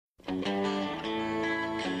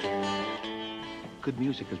Good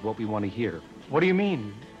music is what we want to hear. What do you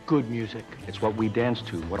mean, good music? It's what we dance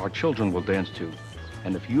to, what our children will dance to.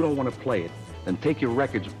 And if you don't want to play it, then take your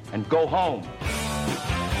records and go home.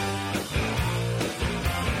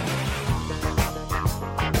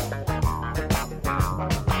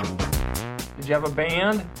 Did you have a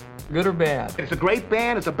band? Good or bad? It's a great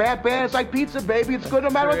band. It's a bad band. It's like pizza, baby. It's good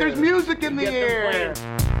no matter what. There's music in the air.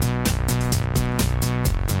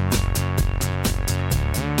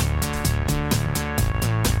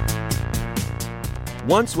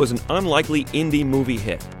 Once was an unlikely indie movie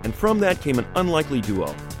hit, and from that came an unlikely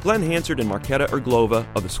duo, Glen Hansard and Markéta Irglová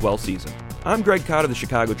of the Swell season. I'm Greg Codd of the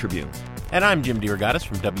Chicago Tribune. And I'm Jim DeRogatis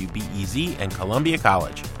from WBEZ and Columbia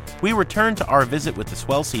College. We return to our visit with the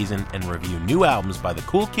Swell season and review new albums by the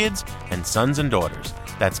Cool Kids and Sons and Daughters.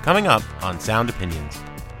 That's coming up on Sound Opinions.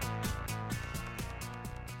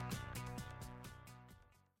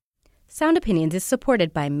 Sound Opinions is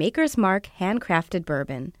supported by Maker's Mark Handcrafted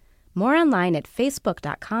Bourbon. More online at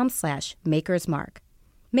facebook.com/makersmark.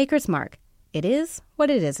 Maker's Mark. It is what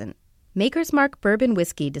it isn't. Maker's Mark Bourbon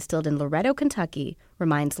Whiskey, distilled in Loretto, Kentucky,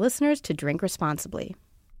 reminds listeners to drink responsibly.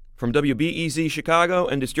 From WBEZ Chicago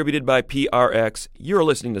and distributed by PRX, you're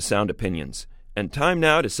listening to Sound Opinions. And time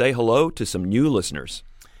now to say hello to some new listeners.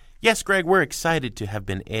 Yes, Greg, we're excited to have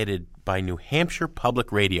been added by New Hampshire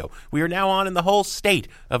Public Radio. We are now on in the whole state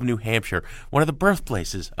of New Hampshire, one of the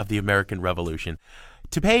birthplaces of the American Revolution.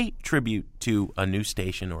 To pay tribute to a new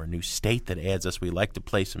station or a new state that adds us, we like to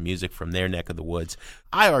play some music from their neck of the woods.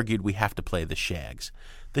 I argued we have to play the Shags.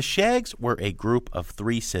 The Shags were a group of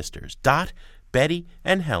three sisters, Dot, Betty,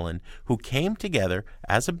 and Helen, who came together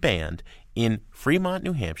as a band in Fremont,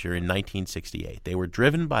 New Hampshire in 1968. They were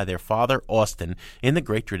driven by their father, Austin, in the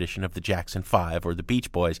great tradition of the Jackson 5 or the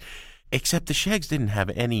Beach Boys, except the Shags didn't have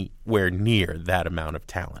anywhere near that amount of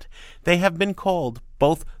talent. They have been called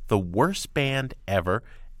both the worst band ever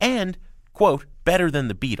and, quote, better than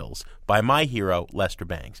the Beatles by my hero, Lester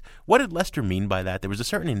Bangs. What did Lester mean by that? There was a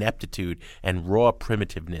certain ineptitude and raw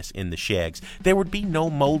primitiveness in the Shags. There would be no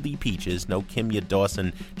Moldy Peaches, no Kimya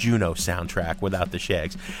Dawson Juno soundtrack without the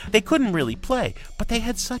Shags. They couldn't really play, but they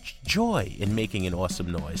had such joy in making an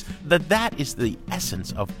awesome noise. That is the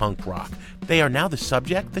essence of punk rock. They are now the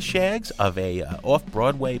subject, the Shags, of a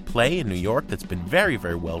off-Broadway play in New York that's been very,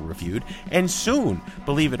 very well reviewed. And soon,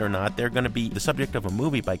 believe it or not, they're going to be the subject of a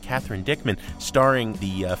movie by Catherine Dickman starring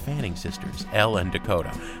the Fanning sisters, Elle and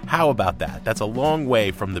Dakota. How about that? That's a long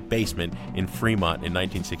way from the basement in Fremont in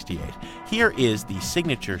 1968. Here is the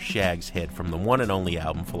signature Shags hit from the one and only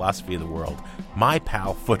album, Philosophy of the World, My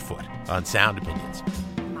Pal Foot on Sound Opinions.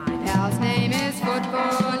 My pal's name is Foot.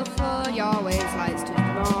 He always likes to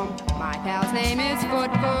roam. My pal's name is Foot.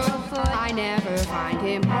 I never find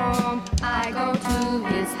him home. I go to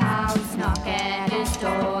his house, knock at his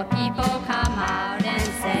door. People come out and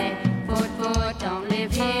say, Foot, don't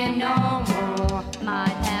live here no more. My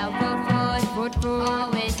pal Foot,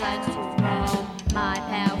 always likes to roam. My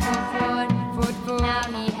pal Foot, now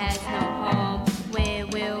he has no home. Where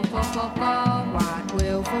will Foot go? What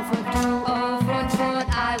will Foot do? Oh, Foot,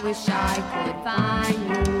 I wish I could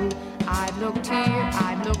find you. I've looked here,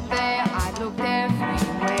 I've looked there, I've looked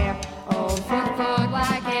everywhere. Oh, Foot,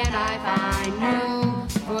 why can't I find you?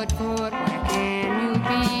 Foot, where can you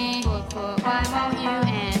be? Foot, why won't you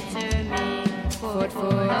answer me? Foot,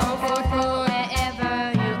 oh, Foot,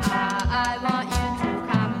 wherever you are, I want you to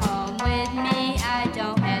come home with me. I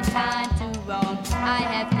don't have time to roam, I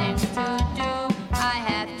have things to do, I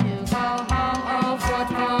have to go home. Oh, Foot,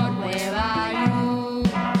 where are you?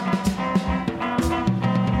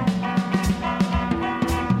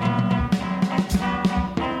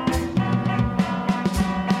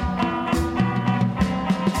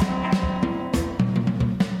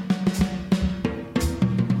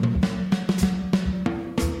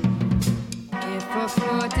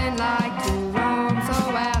 Foot didn't like to roam so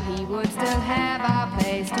well, he would still have a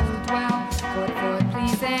place to dwell. Foot,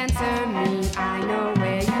 please answer me. I know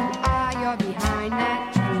where you are, you're behind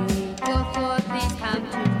that tree. Foot, please come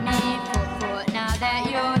to me. Foot, now that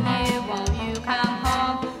you're here, won't you come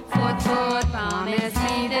home? Foot, promise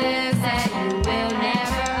me this, that you will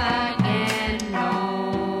never again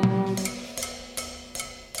roam.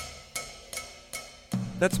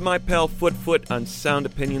 That's My Pal Foot on Sound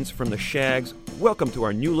Opinions from the Shags. Welcome to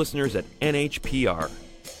our new listeners at NHPR.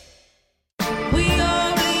 We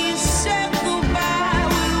only said goodbye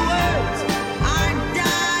with words. I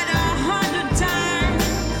died 100 times.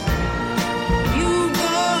 You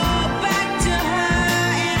go back to her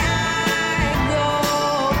and I go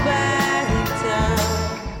back in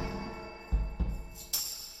time.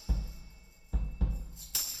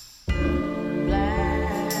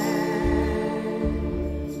 Black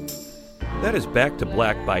That is Back to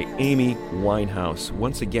Black by Amy Winehouse,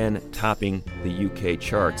 once again topping the UK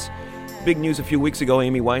charts. Big news a few weeks ago,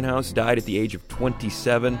 Amy Winehouse died at the age of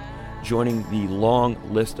 27, joining the long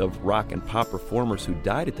list of rock and pop performers who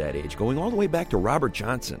died at that age, going all the way back to Robert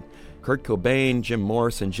Johnson, Kurt Cobain, Jim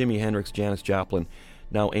Morrison, Jimi Hendrix, Janis Joplin,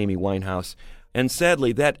 now Amy Winehouse. And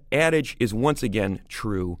sadly, that adage is once again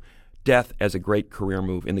true. Death as a great career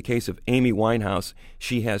move. In the case of Amy Winehouse,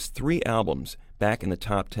 she has 3 albums back in the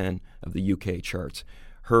top 10 of the UK charts.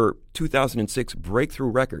 Her 2006 breakthrough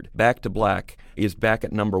record, Back to Black, is back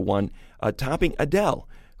at number 1, topping Adele,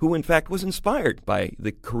 who in fact was inspired by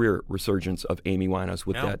the career resurgence of Amy Winehouse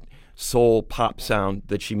with that soul pop sound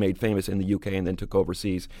that she made famous in the UK and then took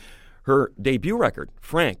overseas. Her debut record,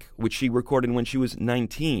 Frank, which she recorded when she was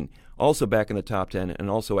 19, also back in the top 10, and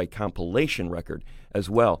also a compilation record as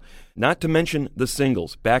well. Not to mention the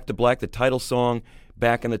singles, Back to Black, the title song,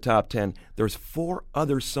 back in the top 10. There's 4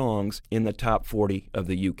 other songs in the top 40 of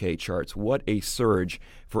the UK charts. What a surge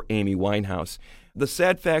for Amy Winehouse. The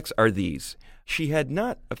sad facts are these. She had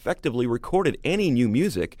not effectively recorded any new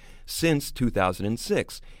music since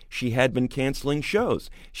 2006. She had been canceling shows.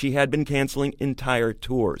 She had been canceling entire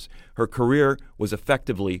tours. Her career was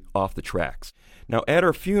effectively off the tracks. Now, at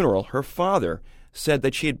her funeral, her father said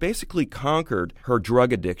that she had basically conquered her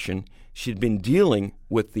drug addiction. She'd been dealing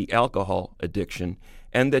with the alcohol addiction,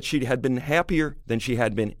 and that she had been happier than she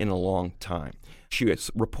had been in a long time. She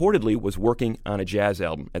reportedly was working on a jazz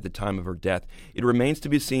album at the time of her death. It remains to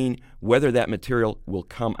be seen whether that material will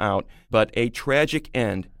come out, but a tragic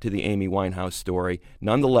end to the Amy Winehouse story.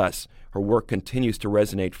 Nonetheless, her work continues to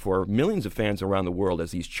resonate for millions of fans around the world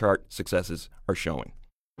as these chart successes are showing.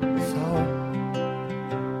 So,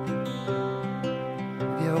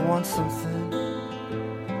 if you want something,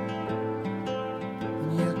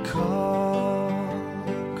 when you call,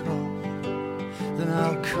 then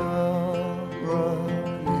I'll come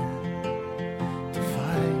running to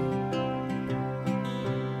fight,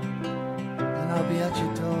 and I'll be at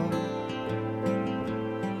your door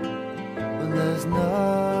when there's nothing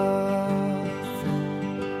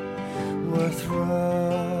worth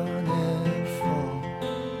running for.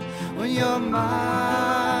 When your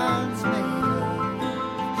mind's made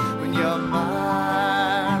up, when your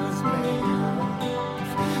mind's made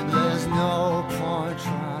up, there's no point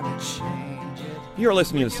trying to change it. You're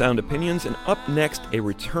listening to Sound Opinions, and up next, a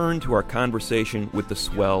return to our conversation with the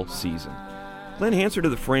Swell season. Glen Hansard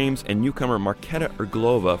of the Frames and newcomer Markéta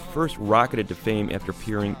Irglová first rocketed to fame after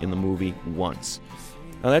appearing in the movie Once.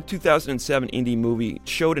 Now, that 2007 indie movie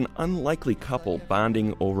showed an unlikely couple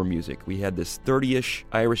bonding over music. We had this 30-ish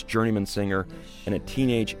Irish journeyman singer and a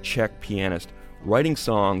teenage Czech pianist writing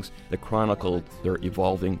songs that chronicled their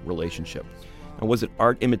evolving relationship. Now, was it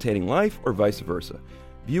art imitating life or vice versa?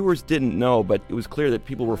 Viewers didn't know, but it was clear that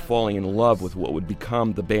people were falling in love with what would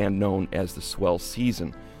become the band known as the Swell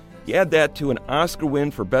season. You add that to an Oscar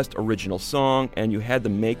win for Best Original Song, and you had the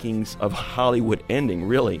makings of a Hollywood ending,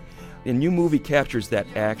 really. The new movie captures that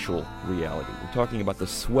actual reality. We're talking about the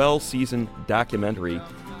Swell season documentary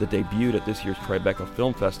that debuted at this year's Tribeca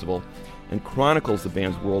Film Festival and chronicles the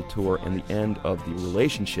band's world tour and the end of the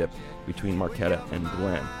relationship between Markéta and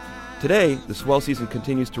Glen. Today, the Swell season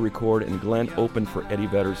continues to record, and Glen opened for Eddie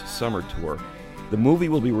Vedder's summer tour. The movie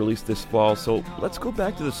will be released this fall, so let's go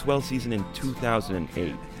back to the Swell season in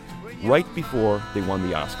 2008, right before they won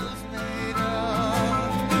the Oscar.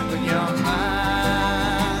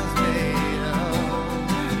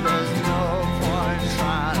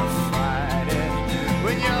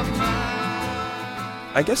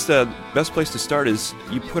 I guess the best place to start is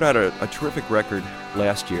you put out a terrific record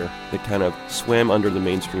last year that kind of swam under the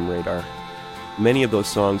mainstream radar. Many of those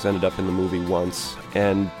songs ended up in the movie Once,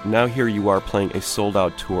 and now here you are playing a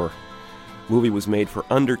sold-out tour. Movie was made for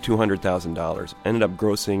under $200,000, ended up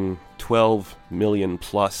grossing $12 million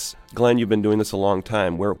plus. Glen, you've been doing this a long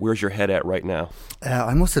time. Where's your head at right now?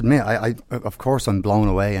 I must admit, I of course I'm blown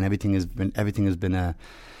away, and everything has been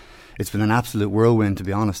it's been an absolute whirlwind, to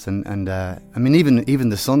be honest. And I mean, even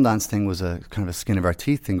the Sundance thing was a kind of a skin of our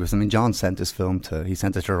teeth thing. Because I mean, John sent this film he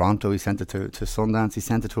sent it to Toronto, he sent it to Sundance, he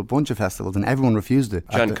sent it to a bunch of festivals, and everyone refused it.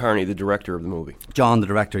 John Carney, the director of the movie. John, the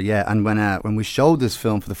director, yeah. And when we showed this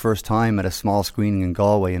film for the first time at a small screening in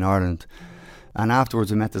Galway in Ireland, and afterwards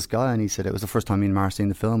we met this guy, and he said it was the first time me and Mar seen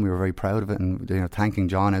the film. We were very proud of it, and thanking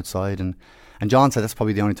John outside, and John said that's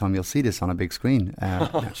probably the only time you'll see this on a big screen.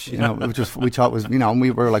 Which we thought was, and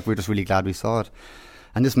we were just really glad we saw it.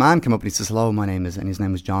 And this man came up and he says, "Hello, his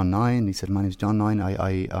name is John Nine." He said, "My name's John Nine.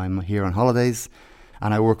 I'm here on holidays,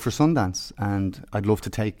 and I work for Sundance, and I'd love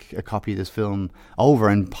to take a copy of this film over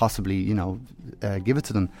and possibly, give it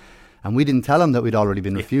to them." And we didn't tell him that we'd already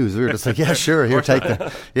been refused. We were just like, yeah, sure, here, take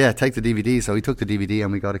the DVD. So he took the DVD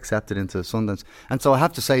and we got accepted into Sundance. And so I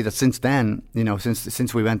have to say that since then, you know,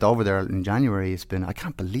 since we went over there in January, it's been, I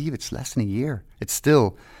can't believe it's less than a year. It's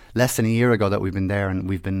still less than a year ago that we've been there, and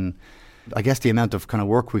we've been, I guess the amount of kind of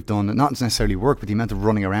work we've done, not necessarily work, but the amount of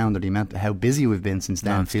running around, or the amount of how busy we've been since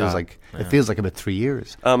then feels like about 3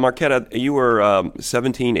 years. Markéta, you were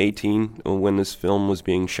 17, 18 when this film was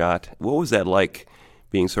being shot. What was that like,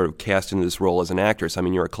 being sort of cast into this role as an actress? I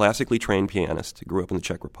mean, you're a classically trained pianist, grew up in the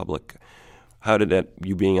Czech Republic. How did that,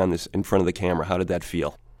 you being on this in front of the camera, how did that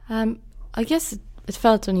feel? I guess it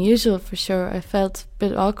felt unusual for sure. I felt a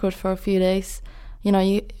bit awkward for a few days. You know,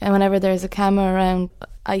 and whenever there's a camera around,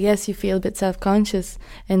 I guess you feel a bit self-conscious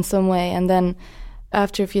in some way, and then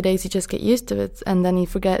after a few days you just get used to it, and then you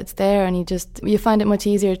forget it's there, and you find it much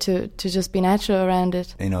easier to just be natural around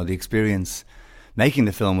it. You know, the experience making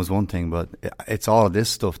the film was one thing, but it's all of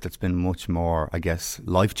this stuff that's been much more, I guess,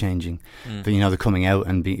 life-changing. You know, the coming out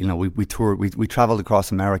and we toured, we travelled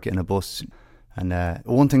across America in a bus, and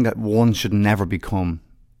one thing that one should never become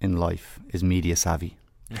in life is media savvy.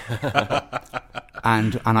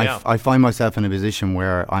 and I find myself in a position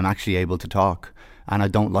where I'm actually able to talk, and I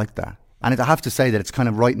don't like that. And I have to say that it's kind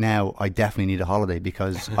of right now, I definitely need a holiday,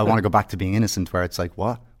 because I want to go back to being innocent, where it's like,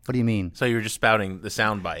 what? What do you mean? So you were just spouting the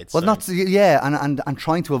sound bites. Well, and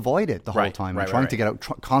trying to avoid it the whole time. And trying to get out,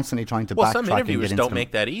 constantly trying to backtrack. Well, some interviewers don't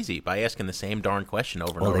make that easy by asking the same darn question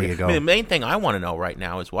over and over. There you go. I mean, the main thing I want to know right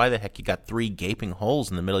now is why the heck you got 3 gaping holes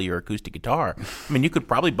in the middle of your acoustic guitar. I mean, you could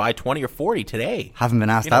probably buy 20 or 40 today. Haven't been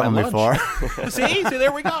asked that one before. See,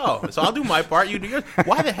 there we go. So I'll do my part. You do yours.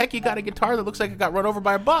 Why the heck you got a guitar that looks like it got run over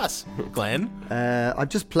by a bus, Glen? I've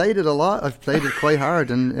just played it a lot. I've played it quite hard.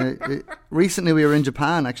 And recently we were in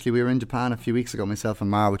Japan. Actually, we were in Japan a few weeks ago, myself and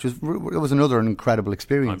Mar, which was another incredible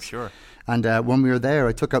experience. I'm sure. And when we were there,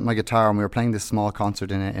 I took out my guitar and we were playing this small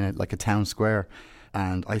concert in like a town square.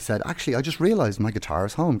 And I said, actually, I just realised my guitar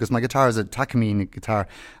is home, because my guitar is a Takamine guitar.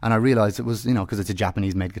 And I realised it was, because it's a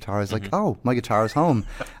Japanese-made guitar. I was like, oh, my guitar is home.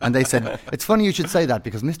 And they said, it's funny you should say that,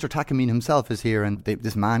 because Mr. Takamine himself is here. And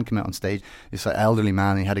this man came out on stage, this elderly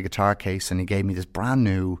man, and he had a guitar case, and he gave me this brand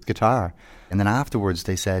new guitar. And then afterwards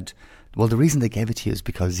they said, well, the reason they gave it to you is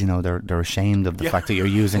because, they're ashamed of the fact that you're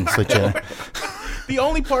using such a... The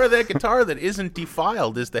only part of that guitar that isn't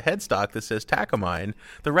defiled is the headstock that says Takamine.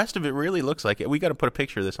 The rest of it really looks like it. We got to put a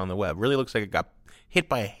picture of this on the web. Really looks like it got hit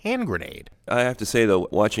by a hand grenade. I have to say, though,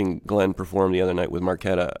 watching Glen perform the other night with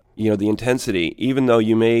Markéta, the intensity, even though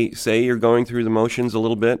you may say you're going through the motions a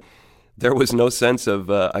little bit, there was no sense of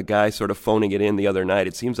a guy sort of phoning it in the other night.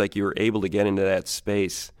 It seems like you were able to get into that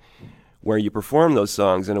space where you perform those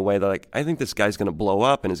songs in a way that, like, I think this guy's going to blow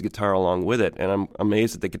up, and his guitar along with it. And I'm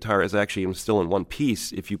amazed that the guitar is actually still in one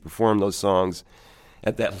piece if you perform those songs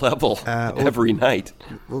at that level every night.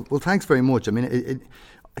 Well, thanks very much. I mean, it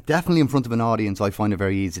definitely in front of an audience, I find it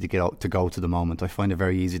very easy to go to the moment. I find it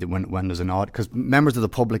very easy to when there's an audience, because members of the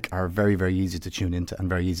public are very, very easy to tune into and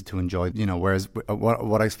very easy to enjoy. Whereas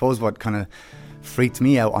what I suppose what kind of freaked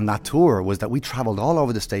me out on that tour was that we travelled all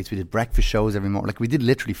over the States. We did breakfast shows every morning. Like, we did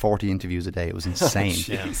literally 40 interviews a day. It was insane.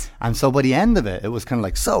 And so by the end of it, it was kind of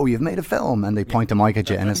like, so you've made a film, and they point a mic at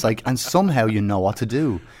you, and it's like, and somehow you know what to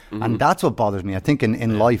do. And that's what bothers me. I think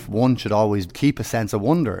in life, one should always keep a sense of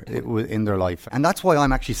wonder in their life. And that's why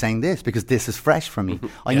I'm actually saying this, because this is fresh for me.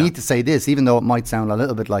 I need to say this, even though it might sound a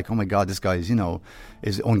little bit like, oh my God, this guy's,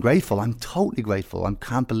 is ungrateful. I'm totally grateful. I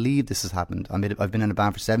can't believe this has happened. I've been in a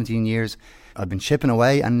band for 17 years. I've been chipping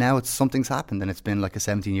away, and now something's happened, and it's been like a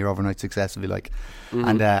 17-year overnight success, if you like.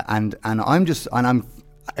 And I'm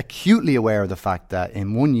acutely aware of the fact that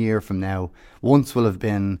in 1 year from now, Once will have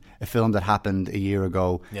been a film that happened a year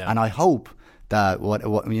ago, and I hope that what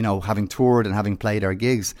having toured and having played our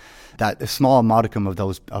gigs, that a small modicum of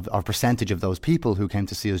those of percentage of those people who came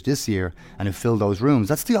to see us this year and who filled those rooms.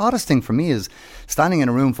 That's the oddest thing for me, is standing in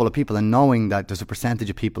a room full of people and knowing that there's a percentage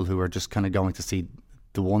of people who are just kind of going to see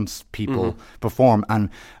the Once people perform. And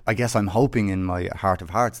I guess I'm hoping in my heart of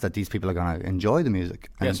hearts that these people are going to enjoy the music.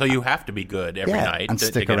 And, so you have to be good every night and to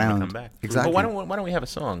stick get around. them to come back. Exactly. But why don't we have a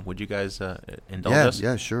song? Would you guys indulge us?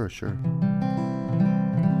 Yeah, sure.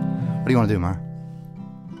 What do you want to do, Mar?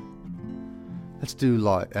 Let's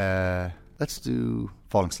do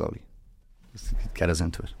Falling Slowly. Let's get us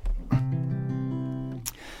into it.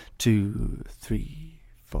 2, 3,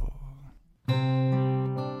 4.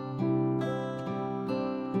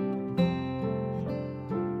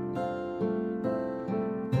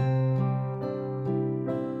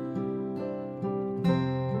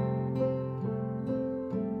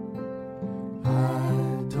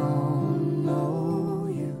 I don't know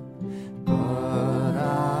you, but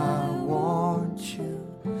I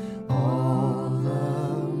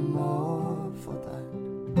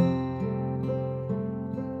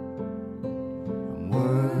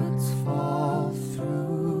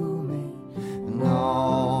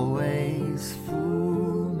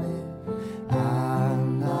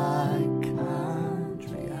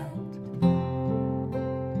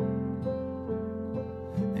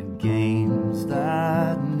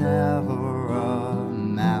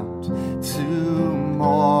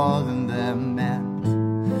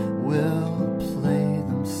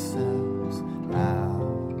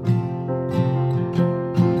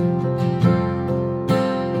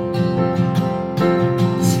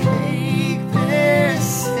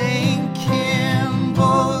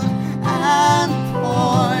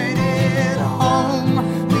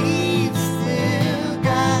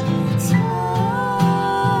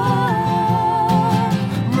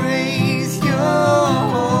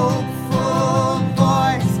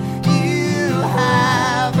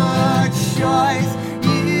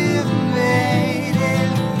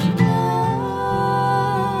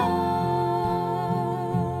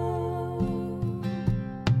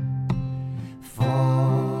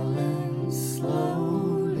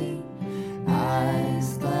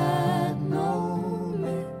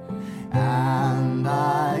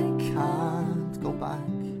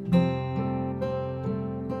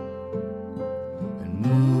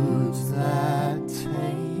moods that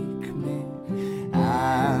take me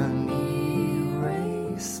and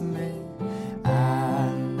erase me,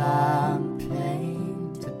 and I'm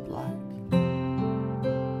painted black.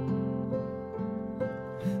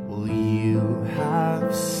 Well, you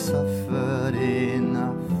have suffered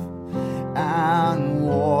enough and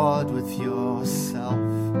warred with yourself.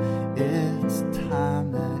 It's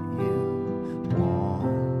time that you mourn.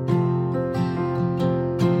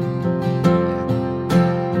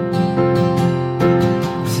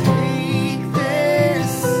 Take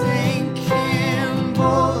this sinking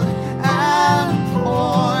boat and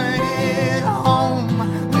point it home.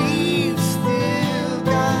 We've still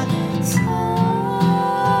got time.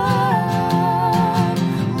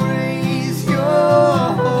 Raise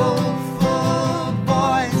your hopeful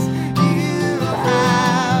voice. You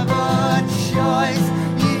have a choice.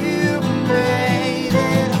 You made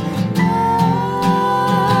it now.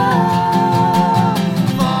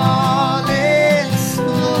 Falling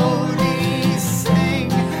slowly, sing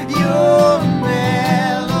your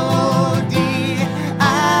melody.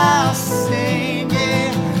 I'll sing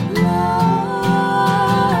it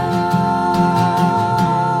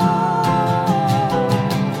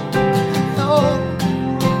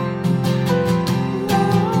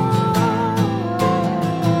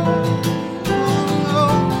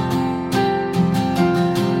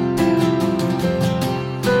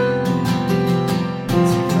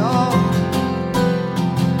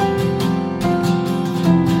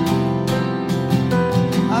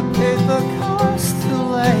I paid the cost too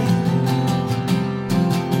late.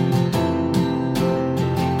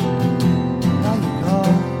 Now you go.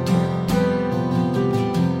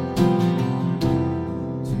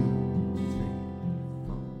 2, 3,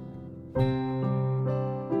 4.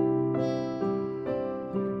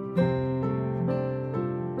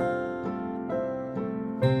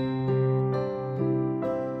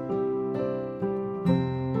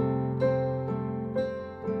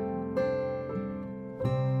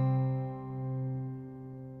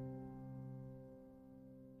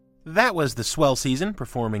 That was the Swell season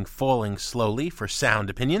performing Falling Slowly for Sound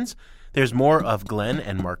Opinions. There's more of Glen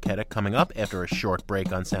and Markéta coming up after a short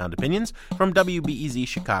break on Sound Opinions from WBEZ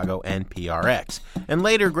Chicago and PRX. And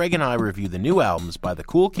later, Greg and I review the new albums by the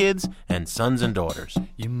Cool Kids and Sons and Daughters.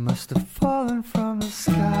 You must have fallen from the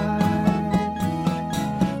sky.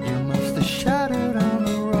 You must have shattered on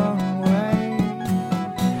the wrong way.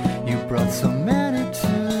 You brought so many to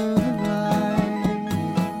the light,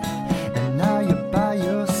 and now you're by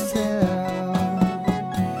yourself.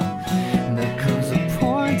 And there comes a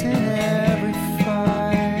point in every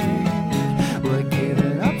fight where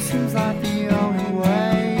giving up seems like the only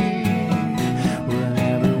way. When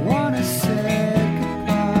everyone has said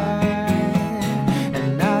goodbye,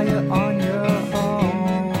 and now you're on your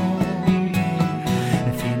own.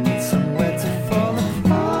 If you need somewhere to fall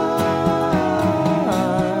apart,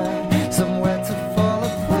 somewhere to fall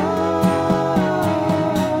apart.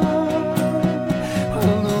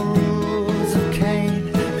 Well, the rules of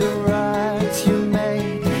Cain, the rights you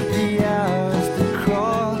made, the hours to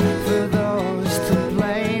crawl for those to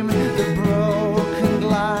blame, the broken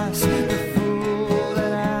glass, the fool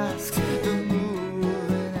that asks, the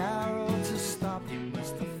moving arrow to stop. You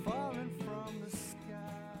must have fallen from the sky.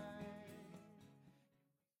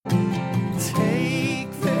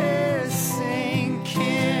 Take this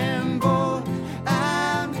sinking boat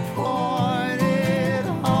and point it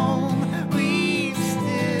home. We've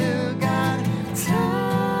still got time.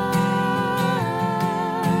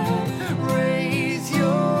 Raise your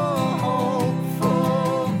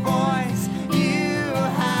hopeful voice. You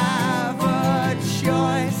have a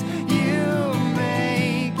choice. You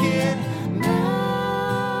make it now.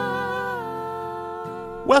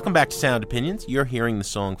 Welcome back to Sound Opinions. You're hearing the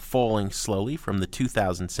song Falling Slowly from the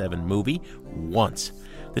 2007 movie Once.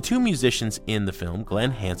 The two musicians in the film,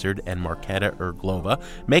 Glen Hansard and Markéta Irglová,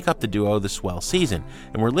 make up the duo The Swell season,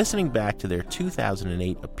 and we're listening back to their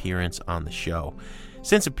 2008 appearance on the show.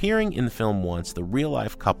 Since appearing in the film once, the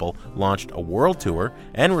real-life couple launched a world tour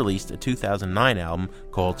and released a 2009 album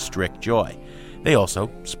called Strict Joy. They also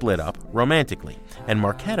split up romantically, and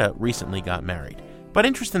Markéta recently got married. But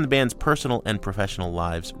interest in the band's personal and professional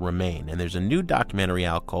lives remain, and there's a new documentary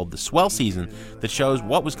out called The Swell Season that shows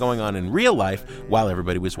what was going on in real life while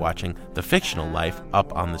everybody was watching the fictional life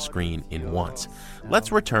up on the screen in Once. Let's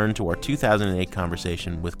return to our 2008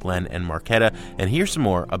 conversation with Glen and Markéta and hear some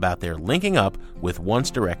more about their linking up with Once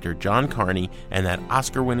director John Carney and that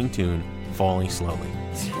Oscar-winning tune, Falling Slowly.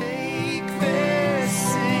 Take this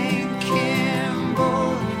sinking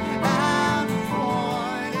boat and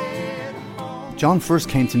point it home. John first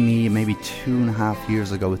came to me maybe 2.5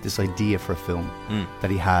 years ago with this idea for a film that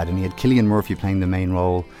he had, and he had Cillian Murphy playing the main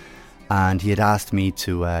role, and he had asked me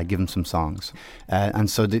to give him some songs. And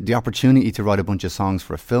so the opportunity to write a bunch of songs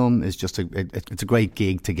for a film is just it's a great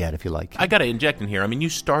gig to get, if you like. I got to inject in here. I mean, you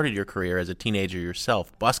started your career as a teenager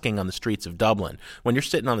yourself, busking on the streets of Dublin. When you're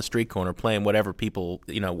sitting on the street corner playing whatever people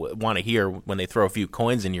want to hear when they throw a few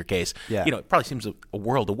coins in your case, it probably seems a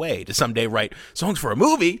world away to someday write songs for a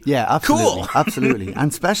movie. Yeah, absolutely, cool. Absolutely.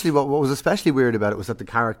 And especially what was especially weird about it was that the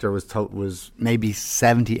character was maybe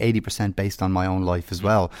 70-80% based on my own life as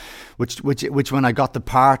well, which when I got the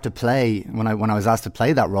part to play, when I was asked to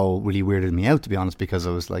play that role, really weirded me out, to be honest, because I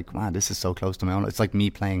was like, wow, this is so close to my own. It's like me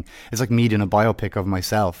doing a biopic of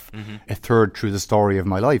myself, a third through the story of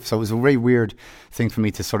my life. So it was a very weird thing for me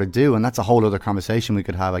to sort of do, and that's a whole other conversation we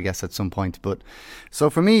could have, I guess, at some point. But so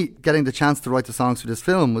for me, getting the chance to write the songs for this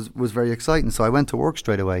film was very exciting. So I went to work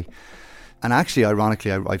straight away. And actually,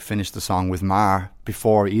 ironically, I finished the song with Mar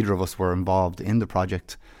before either of us were involved in the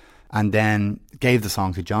project, and then gave the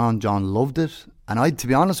song to John. John loved it. And to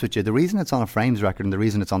be honest with you, the reason it's on a Frames record and the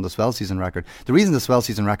reason it's on the Swell Season record, the reason the Swell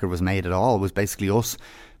Season record was made at all was basically us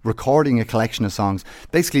recording a collection of songs.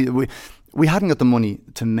 Basically, we hadn't got the money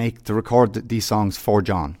to record these songs for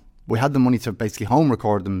John. We had the money to basically home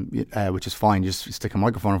record them, which is fine. You just stick a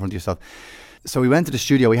microphone in front of yourself. So we went to the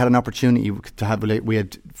studio. We had an opportunity we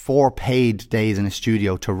had 4 paid days in a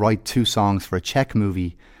studio to write 2 songs for a Czech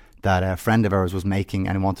movie that a friend of ours was making,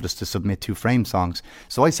 and he wanted us to submit 2 Frame songs.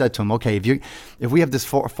 So I said to him, okay, if we have this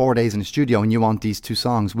 4 days in the studio and you want these 2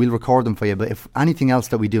 songs, we'll record them for you, but if anything else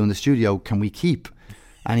that we do in the studio, can we keep?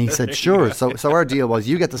 And he said, sure. So our deal was,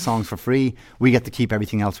 you get the songs for free, we get to keep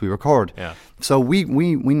everything else we record. Yeah. So we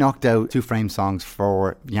knocked out 2 Frame songs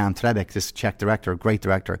for Jan Trebek, this Czech director, a great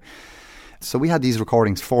director. So we had these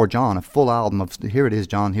recordings for John, a full album of, here it is,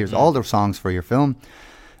 John, here's all the songs for your film.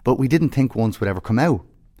 But we didn't think ones would ever come out.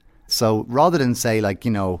 So rather than say, like,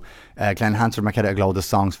 Glen, Hansard, Markéta, Irglová, the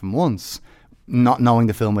songs from once, not knowing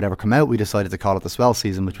the film would ever come out, we decided to call it The Swell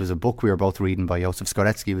Season, which was a book we were both reading by Josef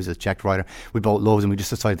Skorecki, who was a Czech writer. We both loved, and we just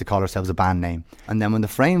decided to call ourselves a band name. And then when the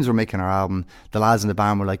Frames were making our album, the lads in the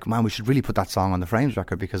band were like, man, we should really put that song on the Frames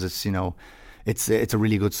record because it's, it's a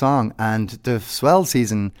really good song. And the Swell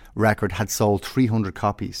Season record had sold 300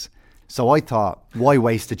 copies. So I thought, why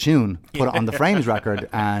waste a tune? Put it on the Frames record,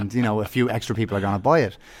 and a few extra people are going to buy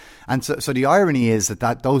it. And so the irony is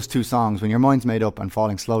that those 2 songs, When Your Mind's Made Up and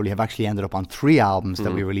Falling Slowly, have actually ended up on 3 albums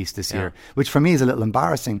that we released this year, which for me is a little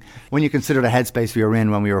embarrassing. When you consider the headspace we were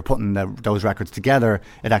in when we were putting those records together,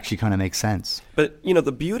 it actually kind of makes sense. But,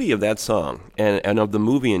 the beauty of that song and of the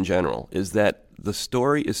movie in general is that the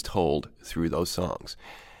story is told through those songs.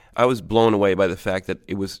 I was blown away by the fact that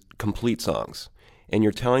it was complete songs. And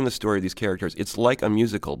you're telling the story of these characters. It's like a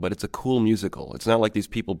musical, but it's a cool musical. It's not like these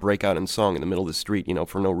people break out in song in the middle of the street,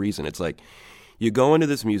 for no reason. It's like you go into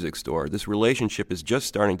this music store. This relationship is just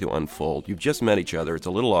starting to unfold. You've just met each other. It's a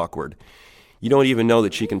little awkward. You don't even know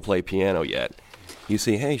that she can play piano yet. You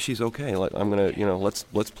see, hey, she's okay. I'm gonna,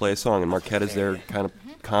 let's play a song. And Markéta's there, kind of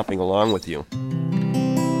comping along with you.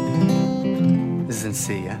 This is in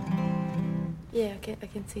C, yeah. Yeah, I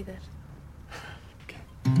can see that.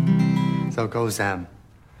 So it goes da,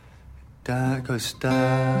 it goes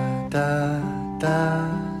da, da, da,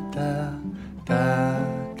 da, da,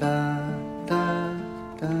 da, da,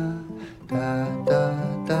 da, da,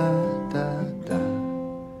 da, da, da.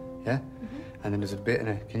 Yeah? And then there's a bit in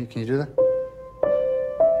it. Can you do that?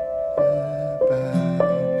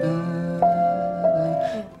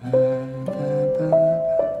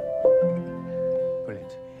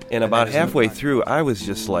 And about halfway through, I was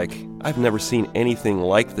just like, I've never seen anything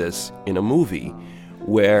like this in a movie,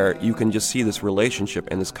 where you can just see this relationship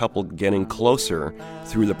and this couple getting closer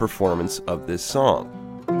through the performance of this song.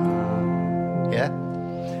 Yeah?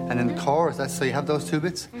 And then the chorus, so you have those 2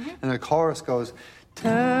 bits, and the chorus goes,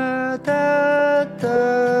 da, da,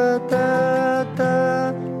 da, da, da,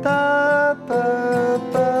 da, ba,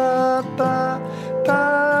 ba, ba,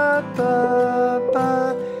 ba, ba,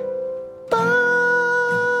 ba.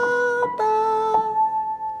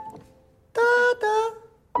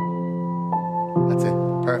 That's it.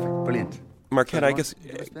 Perfect. Brilliant. Markéta, I guess,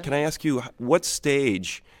 can I ask you, what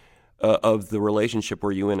stage of the relationship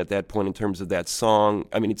were you in at that point in terms of that song?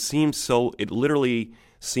 I mean, it literally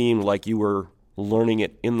seemed like you were learning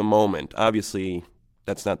it in the moment. Obviously,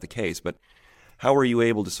 that's not the case, but how were you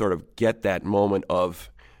able to sort of get that moment of,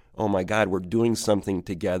 oh my God, we're doing something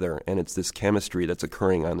together, and it's this chemistry that's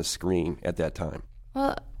occurring on the screen at that time?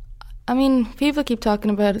 Well, I mean, people keep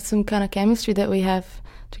talking about some kind of chemistry that we have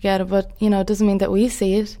together, but, it doesn't mean that we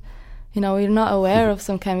see it. You know, we're not aware of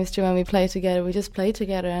some chemistry when we play together. We just play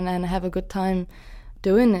together and have a good time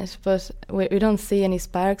doing it, but we don't see any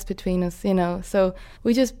sparks between us, you know. So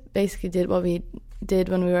we just basically did what we did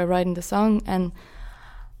when we were writing the song, and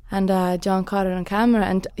John caught it on camera,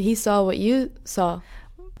 and he saw what you saw.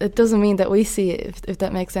 It doesn't mean that we see it, if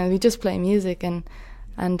that makes sense. We just play music, and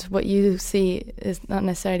what you see is not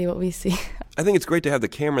necessarily what we see. I think it's great to have the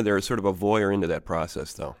camera there as sort of a voyeur into that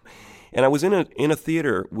process, though. And I was in a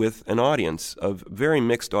theater with an audience, of very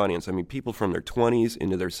mixed audience. I mean, people from their 20s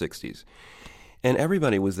into their 60s. And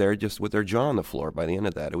everybody was there just with their jaw on the floor by the end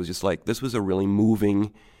of that. It was just like, this was a really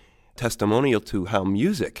moving testimonial to how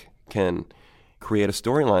music can create a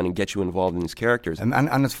storyline and get you involved in these characters.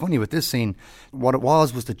 And it's funny with this scene, what it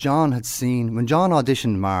was that John had seen, when John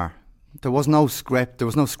auditioned Mar, there was no script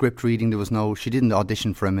reading, she didn't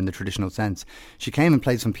audition for him in the traditional sense. She came and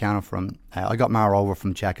played some piano for him. I got Mar over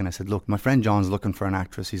from Czech and I said, look, my friend John's looking for an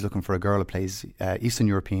actress. He's looking for a girl who plays Eastern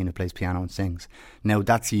European, who plays piano and sings. Now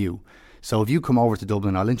that's you. So if you come over to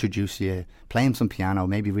Dublin, I'll introduce you, play him some piano,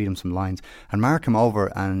 maybe read him some lines. And Mar came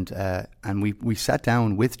over and we sat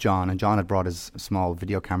down with John, and John had brought his small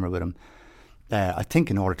video camera with him, I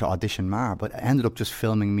think in order to audition Mar, but ended up just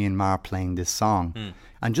filming me and Mar playing this song.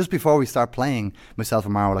 And just before we start playing, myself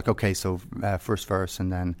and Mar were like, okay, so first verse,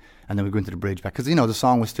 and then we go into the bridge back. Because, you know, the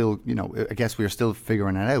song was still, you know, I guess we were still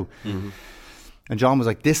figuring it out. Mm-hmm. And John was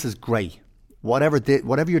like, this is great. Whatever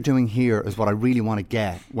you're doing here is what I really want to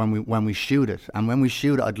get when we shoot it. And when we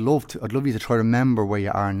shoot it, I'd love you to try to remember where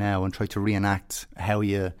you are now and try to reenact how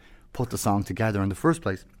you put the song together in the first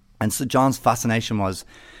place. And so John's fascination was,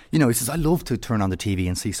 you know, he says, I love to turn on the TV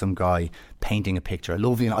and see some guy painting a picture. I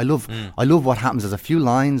love what happens. There's a few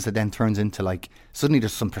lines that then turns into, like, suddenly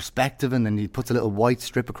there's some perspective, and then he puts a little white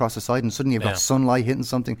strip across the side, and suddenly you've got sunlight hitting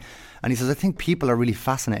something. And he says, I think people are really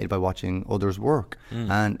fascinated by watching others work.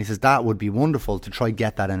 And he says that would be wonderful to try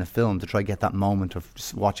get that in a film, to try get that moment of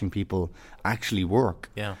just watching people actually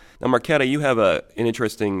work. Yeah. Now, Markéta, you have an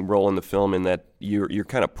interesting role in the film in that you're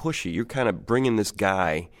kind of pushy. You're kind of bringing this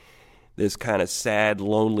guy, this kind of sad,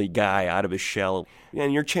 lonely guy, out of his shell,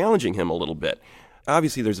 and you're challenging him a little bit.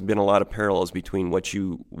 Obviously, there's been a lot of parallels between what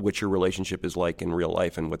your relationship is like in real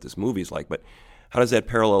life and what this movie's like, but how does that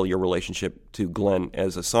parallel your relationship to Glen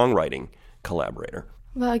as a songwriting collaborator?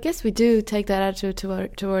 Well, I guess we do take that attitude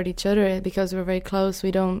toward each other because we're very close.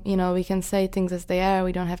 We don't, you know, we can say things as they are.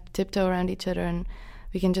 We don't have to tiptoe around each other, and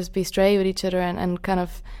we can just be straight with each other, and kind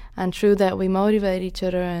of, and through that we motivate each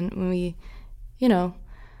other, and we, you know,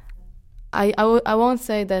 I won't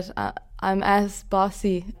say that I'm as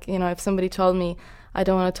bossy. You know, if somebody told me I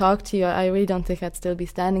don't want to talk to you, I really don't think I'd still be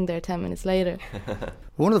standing there 10 minutes later.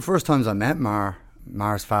 One of the first times I met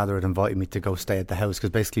Mar's father had invited me to go stay at the house,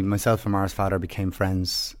 because basically myself and Mar's father became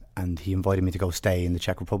friends, and he invited me to go stay in the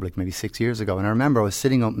Czech Republic maybe 6 years ago. And I remember I was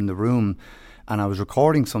sitting up in the room and I was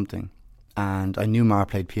recording something, and I knew Mar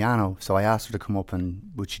played piano, so I asked her to come up and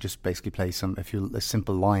would she just basically play a few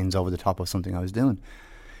simple lines over the top of something I was doing.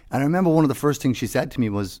 And I remember one of the first things she said to me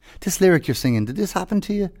was, this lyric you're singing, did this happen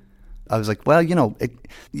to you? I was like, well, you know,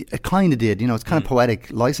 it kind of did. You know, it's kind of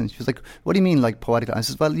poetic license. She was like, what do you mean, like, poetic? I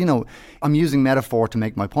said, well, you know, I'm using metaphor to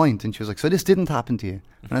make my point. And she was like, so this didn't happen to you?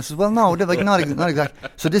 And I said, well, no, like, not exactly.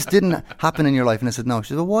 So this didn't happen in your life? And I said, no. She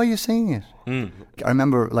said, well, why are you singing it? I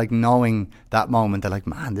remember, like, knowing that moment that, like,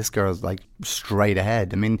 man, this girl's, like, straight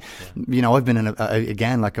ahead. I mean, you know, I've been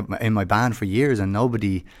in my band for years, and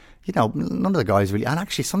nobody... You know, none of the guys really, and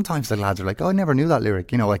actually sometimes the lads are like, oh, I never knew that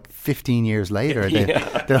lyric, you know, like 15 years later.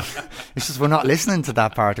 It's just we're not listening to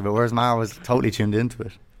that part of it, whereas Mar was totally tuned into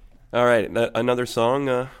it. All right, another song,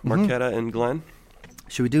 Markéta and Glen.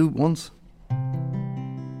 Should we do once?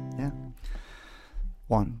 Yeah.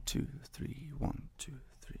 1, 2, 3, 1, 2,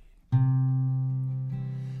 3.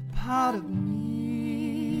 Part of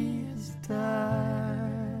me is died.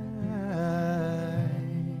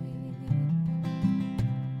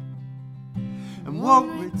 And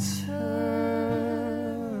won't return.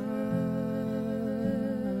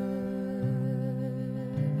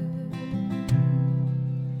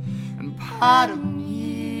 And part of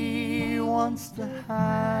me wants to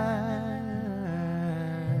hide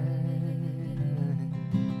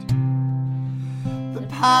the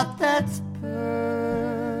part that's burned.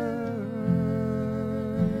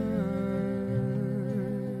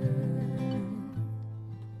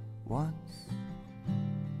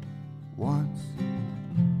 Once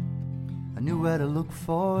I knew where to look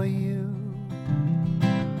for you.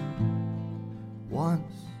 Once,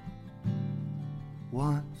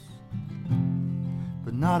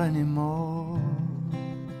 but not anymore.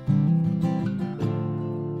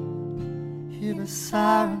 Hear the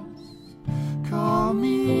sirens call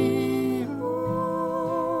me.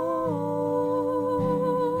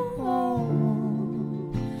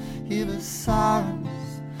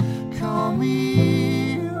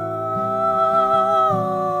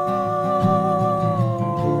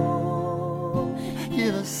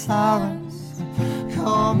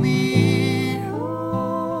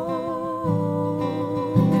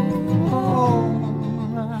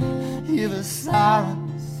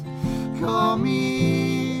 call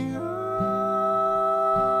me.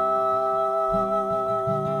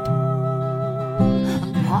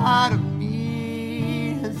 Part of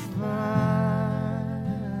me is mine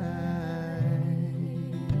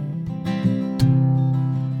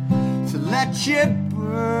to let you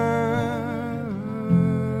burn,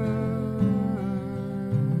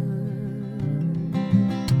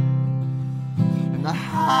 and the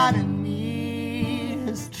heart in me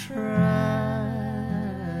is trying,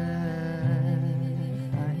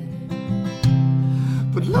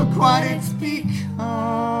 but look what it's become.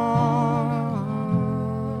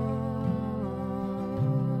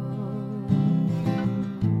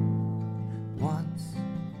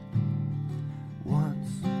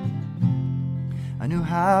 I knew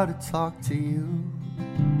how to talk to you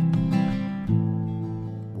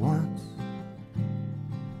once,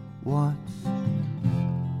 but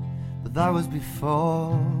that was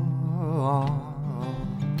before.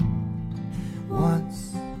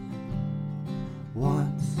 Once,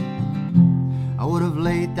 I would have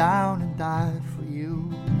laid down and died for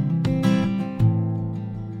you.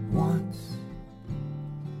 Once,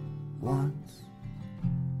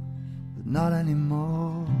 but not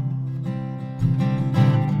anymore.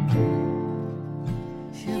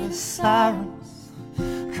 Hear the sirens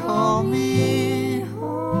call me home.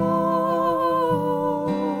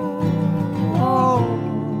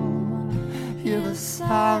 Hear the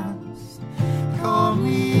sirens call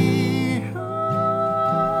me home.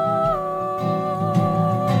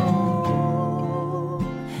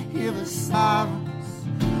 Hear the sirens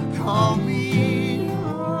call me home.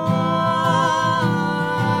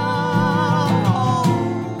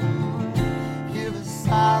 Hear the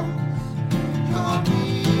sirens.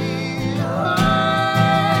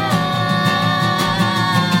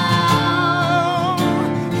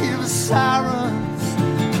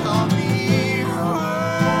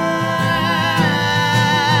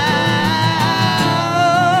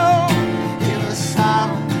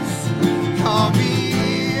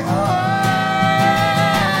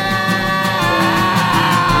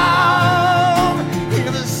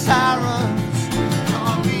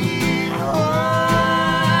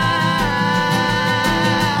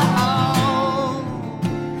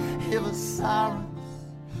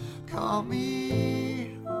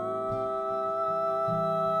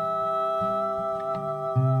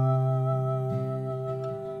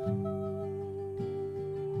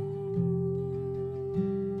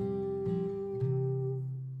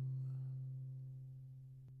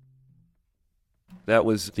 That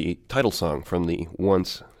was the title song from the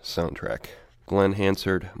Once soundtrack. Glen,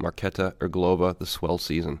 Hansard, Markéta, Irglová, the Swell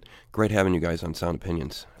season. Great having you guys on Sound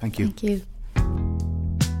Opinions. Thank you. Thank you.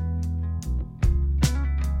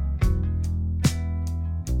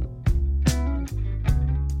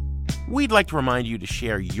 We'd like to remind you to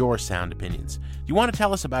share your sound opinions. You want to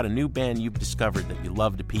tell us about a new band you've discovered that you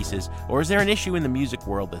love to pieces, or is there an issue in the music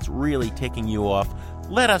world that's really ticking you off?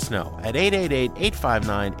 Let us know at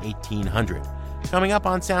 888-859-1800. Coming up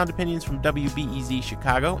on Sound Opinions from WBEZ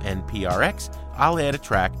Chicago and PRX, I'll add a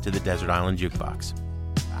track to the Desert Island Jukebox.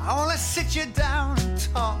 I want to sit you down and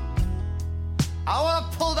talk. I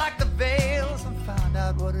want to pull back the veils and find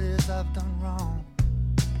out what it is I've done wrong.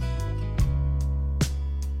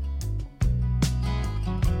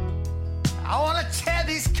 I want to tear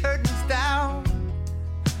these curtains down.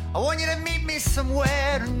 I want you to meet me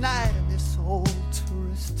somewhere tonight in this old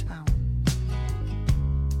tourist town.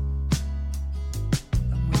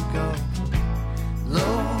 And we go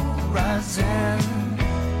low rising.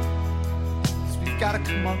 'Cause we've got to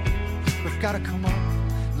come up. We've got to come up.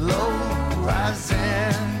 Low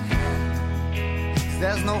rising. 'Cause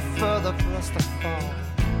there's no further for us to fall.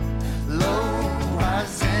 Low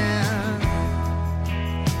rising.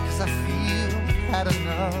 'Cause I feel we've had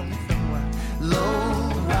enough and we're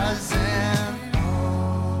low rising.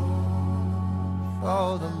 Oh,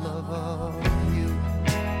 for the love of you.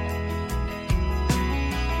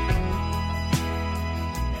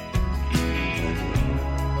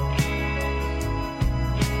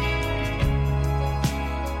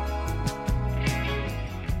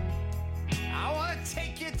 I want to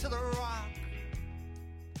take you to the rock.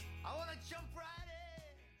 I want to jump right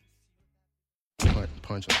in.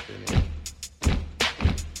 Punch up in it.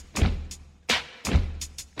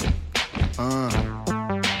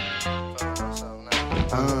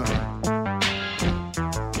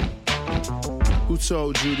 Who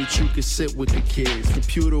told you that you could sit with the kids?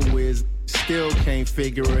 Computer whiz Still can't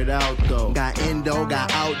figure it out though. Got indo,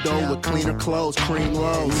 got outdoor with cleaner clothes, cream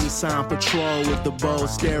rolls. Nissan Patrol with the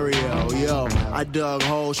Bose stereo. Yo, I dug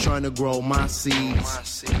holes trying to grow my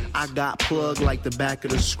seeds. I got plugged like the back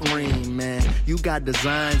of the screen, man. You got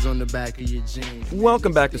designs on the back of your jeans.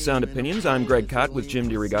 Welcome back to Sound Opinions. I'm Greg Cott with Jim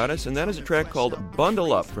DeRogatis, and that is a track called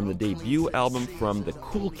Bundle Up from the debut album from the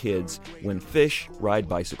Cool Kids, When Fish Ride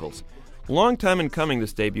Bicycles. Long time in coming,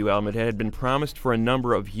 this debut album. It had been promised for a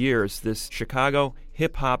number of years. This Chicago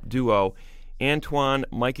hip-hop duo, Antoine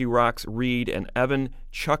Mikey Rocks Reed and Evan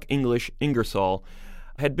Chuck English Ingersoll,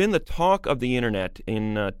 had been the talk of the internet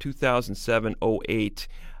in 2007-08.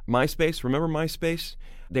 MySpace, remember MySpace?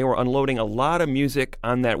 They were unloading a lot of music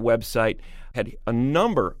on that website, had a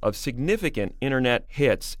number of significant internet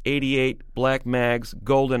hits, 88, Black Mags,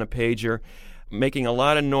 Gold in a Pager, making a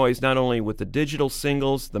lot of noise not only with the digital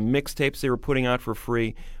singles, the mixtapes they were putting out for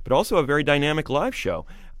free, but also a very dynamic live show.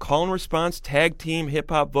 Call and response, tag team,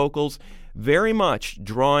 hip-hop vocals, very much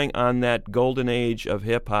drawing on that golden age of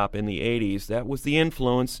hip-hop in the 80s. That was the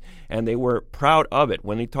influence, and they were proud of it.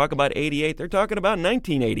 When they talk about 88, they're talking about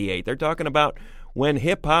 1988. They're talking about when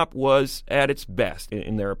hip-hop was at its best,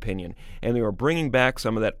 in their opinion, and they were bringing back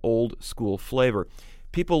some of that old-school flavor.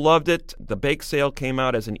 People loved it. The Bake Sale came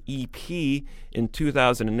out as an EP in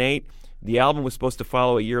 2008. The album was supposed to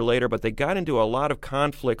follow a year later, but they got into a lot of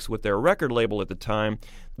conflicts with their record label at the time.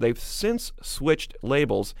 They've since switched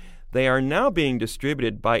labels. They are now being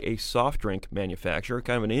distributed by a soft drink manufacturer,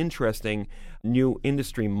 kind of an interesting new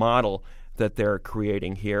industry model that they're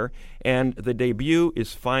creating here. And the debut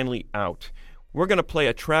is finally out. We're going to play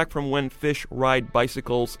a track from When Fish Ride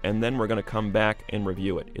Bicycles, and then we're going to come back and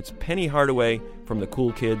review it. It's Penny Hardaway from the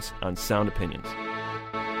Cool Kids on Sound Opinions.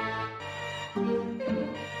 The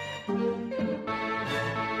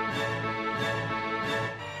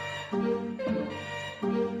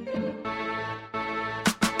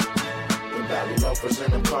Valley Loafers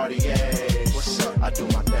in the Cartiers. What's up? I do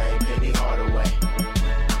my thing, Penny Hardaway.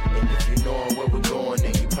 And if you know where we're going,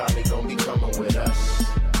 then you probably gonna be coming with us.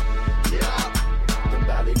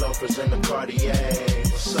 Valley Loafers in the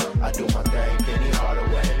Cartiers. What's up? I do my thing, Penny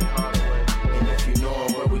Hardaway. And if you know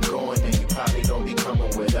where we're going, then you probably gonna be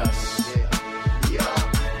coming with us.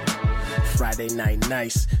 Friday night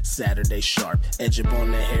nice, Saturday sharp. Edge up on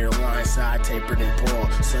the hairline, side tapered and ball.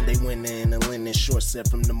 Sunday winter in a linen short set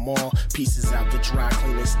from the mall. Pieces out the dry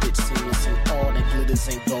cleaning, stitch seamless and all. That glitters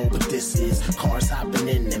ain't gold, but this is cars hopping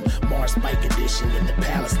in them. Mars bike edition in the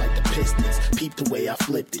palace like the Pistons. Peep the way I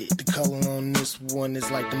flipped it. The color on this one is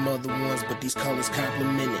like the other ones, but these colors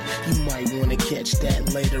complement it. You might want to catch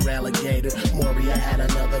that later, alligator. Moria had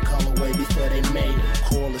another colorway before they made it.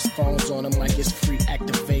 Cordless phones on them like it's free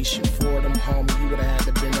activation. For them, homie, you would've had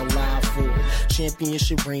to been alive for it.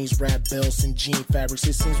 Championship rings, rap belts, and jean fabrics.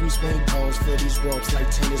 It seems we swing poles for these ropes like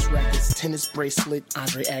tennis rackets. Tennis bracelet,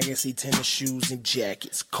 Andre Agassi, tennis shoes and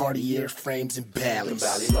jackets. Cartier frames and ballads.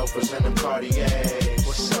 Valley Loafers and the Cartiers.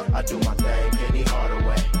 What's up? I do my thing, Penny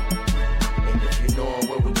Hardaway. And if you know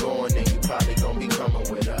where we're going, then you probably gonna be coming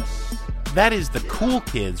with us. That is the Cool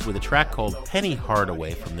Kids with a track called Penny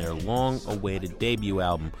Hardaway from their long-awaited debut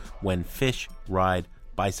album, When Fish Ride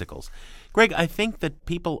Bicycles. Greg, I think that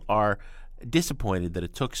people are disappointed that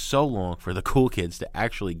it took so long for the Cool Kids to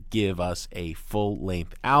actually give us a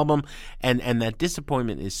full-length album, and that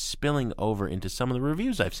disappointment is spilling over into some of the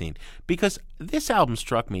reviews I've seen, because this album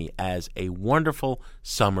struck me as a wonderful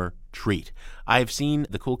summer treat. I've seen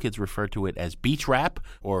the Cool Kids refer to it as beach rap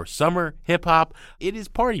or summer hip-hop. It is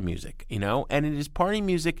party music, and it is party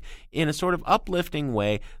music in a sort of uplifting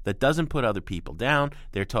way that doesn't put other people down.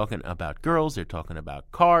 They're talking about girls, they're talking about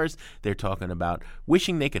cars, they're talking about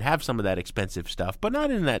wishing they could have some of that expensive stuff, but not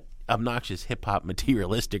in that obnoxious hip-hop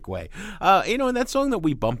materialistic way. And that song that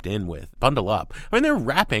we bumped in with, Bundle Up, I mean, they're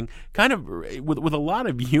rapping kind of with a lot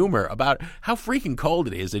of humor about how freaking cold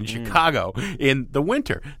it is in Chicago in the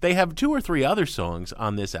winter. They have 2 or 3 other songs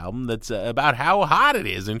on this album that's about how hot it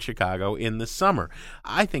is in Chicago in the summer.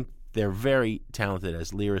 I think they're very talented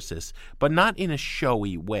as lyricists, but not in a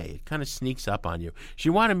showy way. It kind of sneaks up on you. She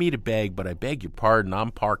wanted me to beg, but I beg your pardon.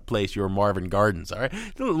 I'm Park Place, you're Marvin Gardens. All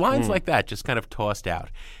right, lines like that just kind of tossed out.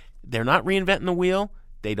 They're not reinventing the wheel.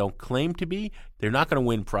 They don't claim to be. They're not going to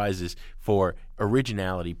win prizes for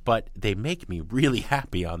originality, but they make me really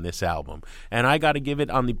happy on this album. And I got to give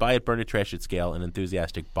it on the buy it, burn it, trash it scale an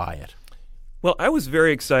enthusiastic buy it. Well, I was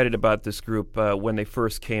very excited about this group when they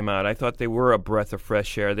first came out. I thought they were a breath of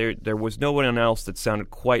fresh air. There was no one else that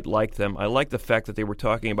sounded quite like them. I like the fact that they were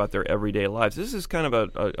talking about their everyday lives. This is kind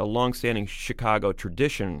of a long-standing Chicago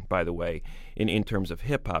tradition, by the way, in terms of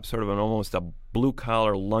hip-hop, sort of almost a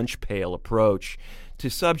blue-collar lunch pail approach to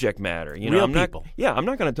subject matter. You know, Real I'm not, people. Yeah, I'm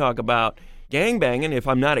not going to talk about gangbanging. If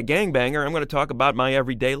I'm not a gangbanger, I'm going to talk about my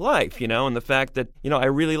everyday life, you know, and the fact that, you know, I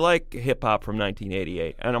really like hip-hop from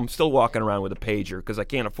 1988, and I'm still walking around with a pager because I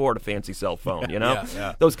can't afford a fancy cell phone, you know,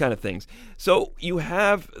 those kind of things. So you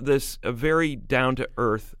have this a very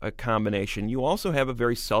down-to-earth combination. You also have a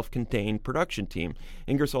very self-contained production team.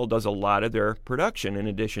 Ingersoll does a lot of their production in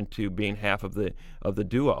addition to being half of the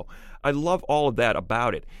duo. I love all of that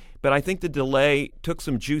about it. But I think the delay took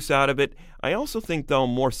some juice out of it. I also think, though,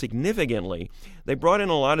 more significantly, they brought in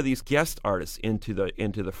a lot of these guest artists into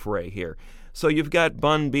the fray here. So you've got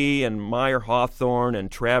Bun B and Meyer Hawthorne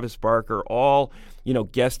and Travis Barker all, you know,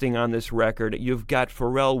 guesting on this record. You've got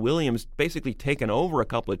Pharrell Williams basically taking over a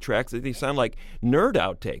couple of tracks. They sound like nerd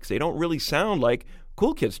outtakes. They don't really sound like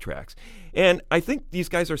Cool Kids tracks. And I think these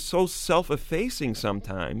guys are so self-effacing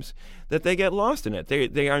sometimes that they get lost in it.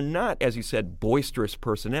 They are not, as you said, boisterous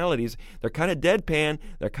personalities. They're kind of deadpan.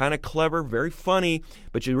 They're kind of clever, very funny,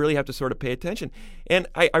 but you really have to sort of pay attention. And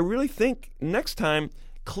I really think next time,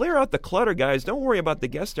 clear out the clutter, guys. Don't worry about the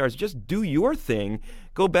guest stars. Just do your thing.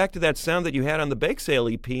 Go back to that sound that you had on the Bake Sale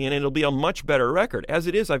EP, and it'll be a much better record. As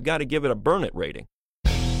it is, I've got to give it a burn it rating.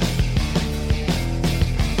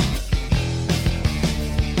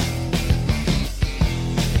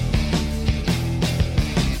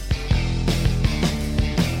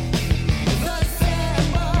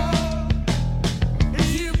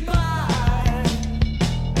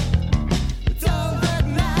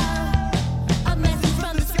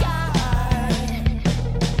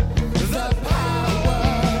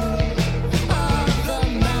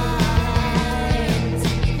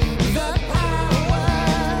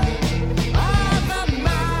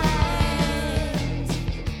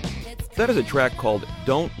 That is a track called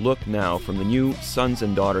Don't Look Now from the new Sons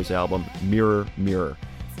and Daughters album, Mirror, Mirror.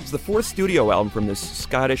 It's the fourth studio album from this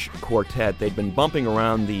Scottish quartet. They'd been bumping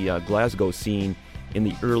around the Glasgow scene in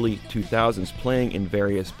the early 2000s, playing in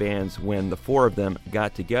various bands. When the four of them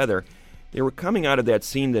got together, they were coming out of that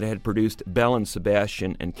scene that had produced Belle and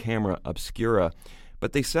Sebastian and Camera Obscura,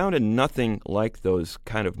 but they sounded nothing like those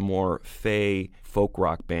kind of more fey folk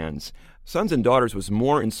rock bands. Sons and Daughters was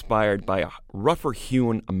more inspired by a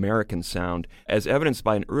rougher-hewn American sound, as evidenced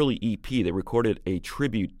by an early EP. They recorded a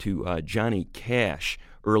tribute to Johnny Cash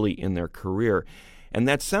early in their career, and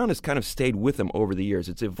that sound has kind of stayed with them over the years.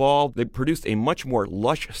 It's evolved. They produced a much more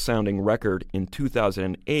lush-sounding record in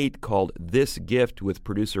 2008 called This Gift with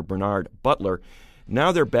producer Bernard Butler.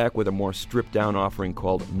 Now they're back with a more stripped-down offering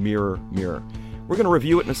called Mirror, Mirror. We're going to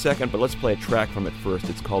review it in a second, but let's play a track from it first.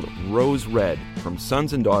 It's called Rose Red from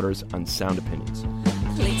Sons and Daughters on Sound Opinions.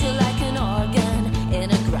 Played you like an organ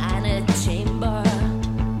in a granite chamber.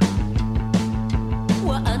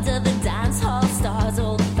 We're under the dance hall stars,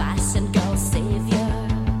 old-fashioned girl savior.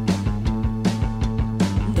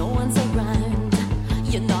 No one's around,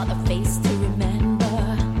 you're not a face to remember.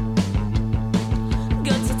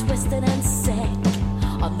 Girls are twisted and sick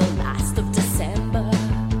on the last of December.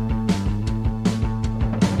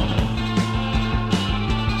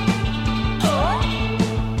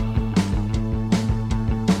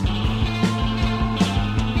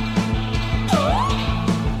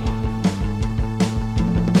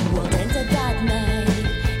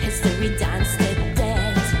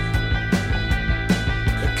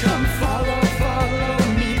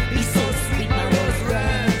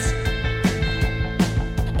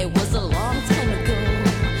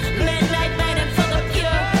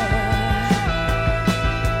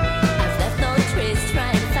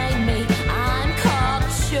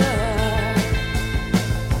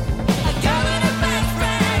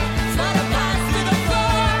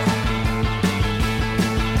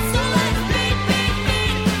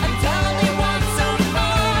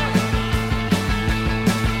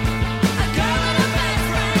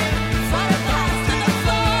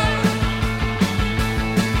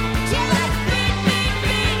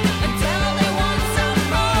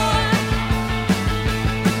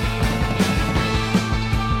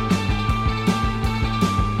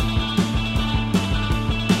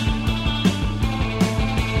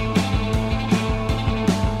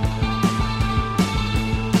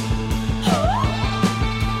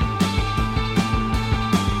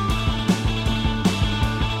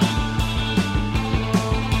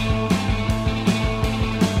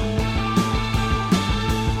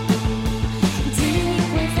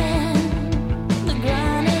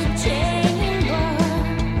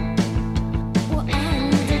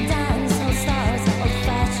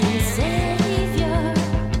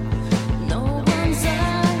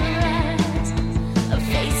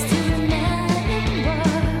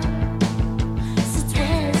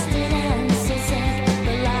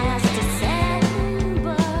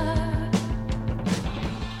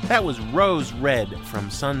 That was Rose Red from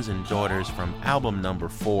Sons and Daughters from album number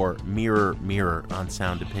 4, Mirror, Mirror, on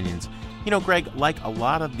Sound Opinions. You know, Greg, like a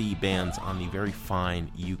lot of the bands on the very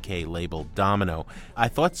fine UK label Domino, I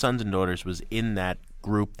thought Sons and Daughters was in that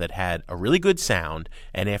group that had a really good sound,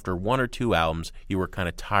 and after 1 or 2 albums, you were kind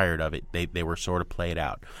of tired of it. They were sort of played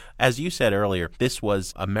out. As you said earlier, this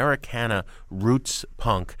was Americana roots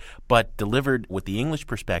punk, but delivered with the English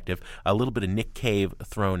perspective, a little bit of Nick Cave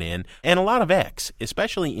thrown in, and a lot of X,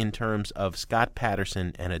 especially in terms of Scott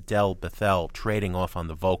Patterson and Adele Bethel trading off on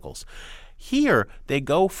the vocals. Here, they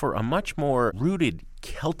go for a much more rooted,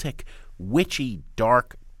 Celtic, witchy,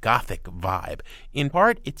 dark, Gothic vibe. In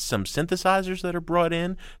part, it's some synthesizers that are brought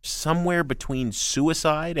in, somewhere between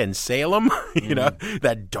Suicide and Salem, you know,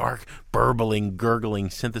 that dark, burbling, gurgling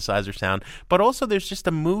synthesizer sound. But also there's just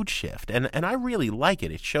a mood shift, and I really like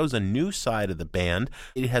it. It shows a new side of the band.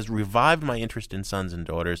 It has revived my interest in Sons and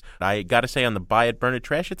Daughters. I got to say, on the buy it, burn it,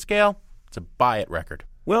 trash it scale, it's a buy it record.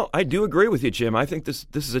 Well, I do agree with you, Jim. I think this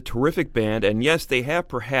is a terrific band, and yes, they have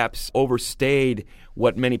perhaps overstayed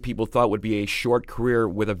what many people thought would be a short career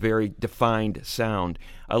with a very defined sound.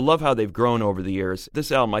 I love how they've grown over the years.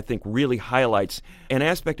 This album, I think, really highlights an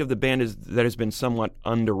aspect of the band that has been somewhat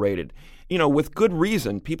underrated. You know, with good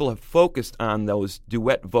reason, people have focused on those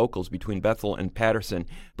duet vocals between Bethel and Patterson,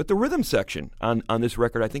 but the rhythm section on this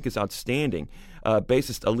record, I think, is outstanding.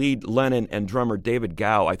 Bassist Alid Lennon and drummer David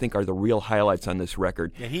Gow, I think, are the real highlights on this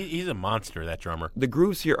record. Yeah, he's a monster, that drummer. The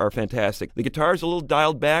grooves here are fantastic. The guitar's a little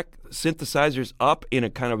dialed back, synthesizers up in a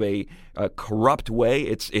kind of a corrupt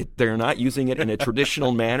way. They're not using it in a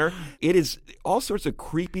traditional manner. It is all sorts of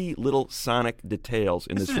creepy little sonic details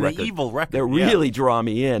in this record. This is an evil record. That really draw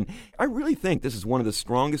me in. I really think this is one of the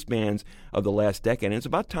strongest bands of the last decade, and it's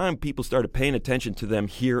about time people started paying attention to them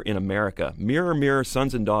here in America. Mirror, Mirror,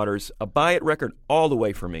 Sons and Daughters, a buy-it record all the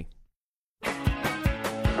way for me.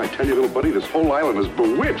 I tell you, little buddy, this whole island is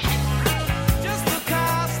bewitched.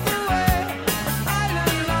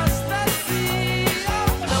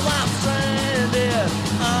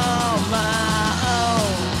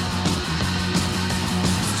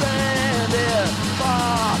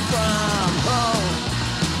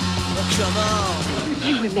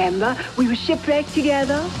 You remember, we were shipwrecked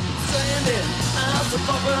together.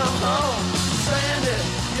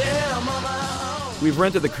 We've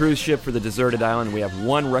rented the cruise ship for the deserted island. We have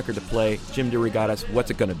one record to play. Jim Dewey got us.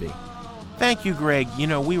 What's it going to be? Thank you, Greg. You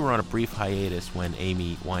know, we were on a brief hiatus when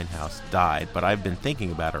Amy Winehouse died, but I've been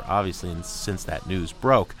thinking about her, obviously, since that news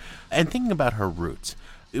broke, and thinking about her roots.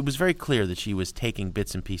 It was very clear that she was taking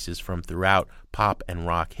bits and pieces from throughout pop and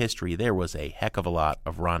rock history. There was a heck of a lot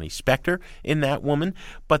of Ronnie Spector in that woman,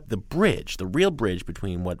 but the bridge, the real bridge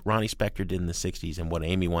between what Ronnie Spector did in the 60s and what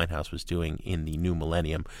Amy Winehouse was doing in the new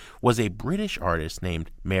millennium was a British artist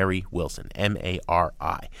named Mary Wilson,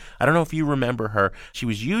 M-A-R-I. I don't know if you remember her. She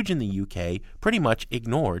was huge in the UK, pretty much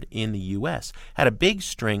ignored in the US. Had a big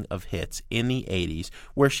string of hits in the 80s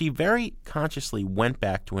where she very consciously went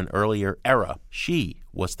back to an earlier era. She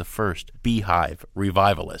was the first Beehive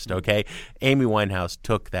revivalist, okay? Amy Winehouse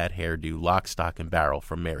took that hairdo lock, stock, and barrel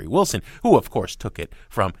from Mary Wilson, who, of course, took it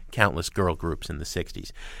from countless girl groups in the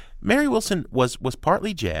 60s. Mary Wilson was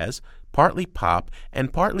partly jazz, partly pop,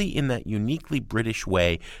 and partly in that uniquely British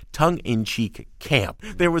way, tongue-in-cheek camp.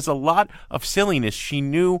 There was a lot of silliness. She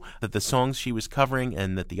knew that the songs she was covering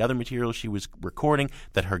and that the other material she was recording,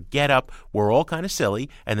 that her get-up were all kind of silly,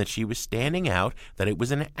 and that she was standing out, that it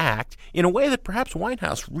was an act, in a way that perhaps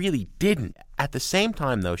Winehouse really didn't. At the same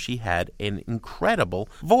time, though, she had an incredible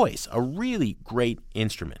voice, a really great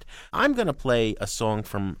instrument. I'm going to play a song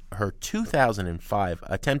from her 2005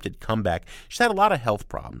 attempted comeback. She's had a lot of health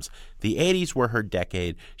problems. The 80s were her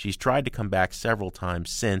decade. She's tried to come back several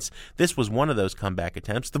times since. This was one of those comeback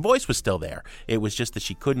attempts. The voice was still there. It was just that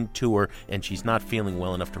she couldn't tour, and she's not feeling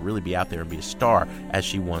well enough to really be out there and be a star as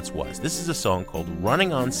she once was. This is a song called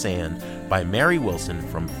Running on Sand by Mary Wilson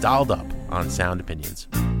from Dolled Up on Sound Opinions.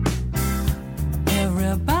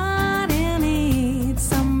 Everybody needs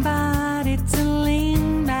somebody to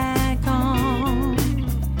lean back on.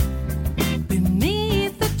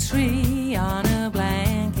 Beneath the tree on a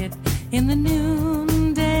blanket in the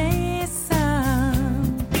noonday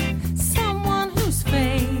sun. Someone whose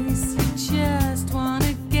face you just want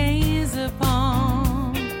to gaze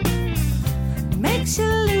upon. Makes you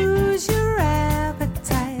lose your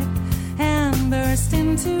appetite and burst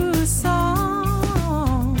into song.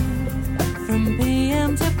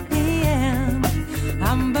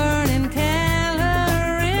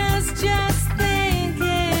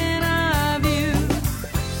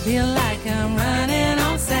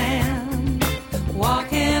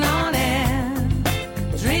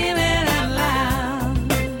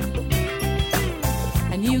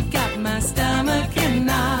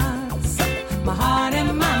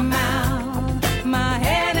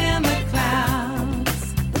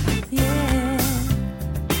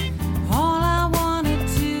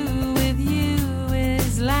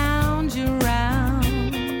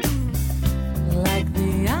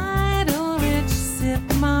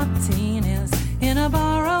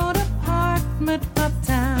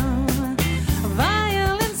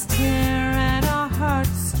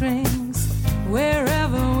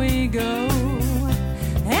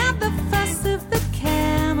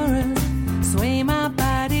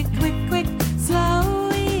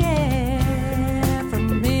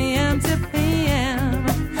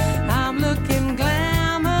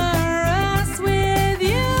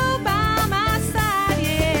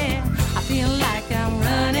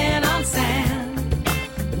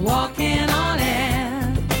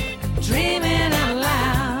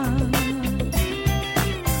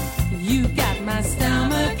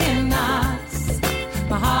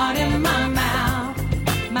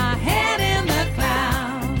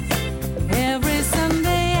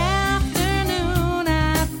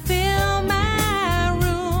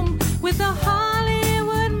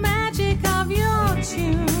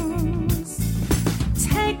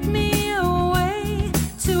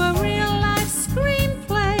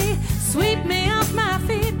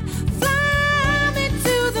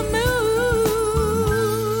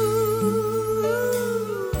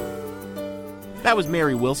 That was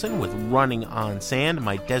Mary Wilson with Running on Sand,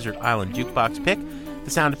 my Desert Island Jukebox pick.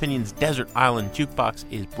 The Sound Opinions Desert Island Jukebox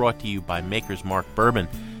is brought to you by Maker's Mark Bourbon.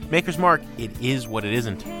 Maker's Mark, it is what it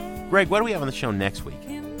isn't. Greg, what do we have on the show next week?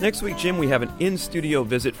 Next week, Jim, we have an in-studio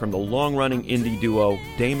visit from the long-running indie duo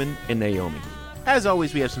Damon and Naomi. As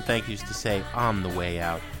always, we have some thank yous to say on the way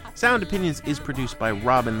out. Sound Opinions is produced by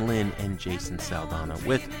Robin Lynn and Jason Saldana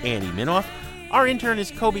with Annie Minoff. Our intern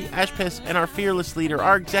is Kobe Ashpes, and our fearless leader,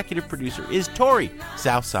 our executive producer, is Tori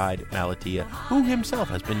Southside Malatia, who himself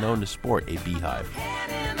has been known to sport a beehive.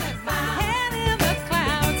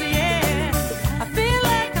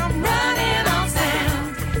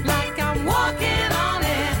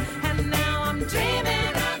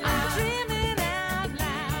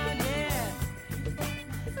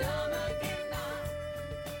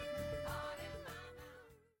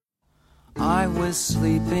 I was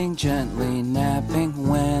sleeping gently, napping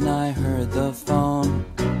when I heard the phone.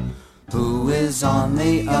 Who is on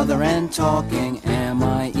the other end talking? Am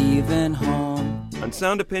I even home? On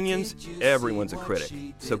Sound Opinions, everyone's a critic.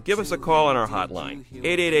 So give us a call on our hotline,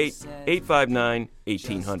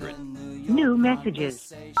 888-859-1800. New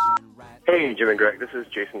messages. Hey, Jim and Greg, this is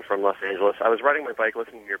Jason from Los Angeles. I was riding my bike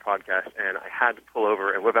listening to your podcast, and I had to pull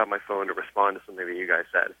over and whip out my phone to respond to something that you guys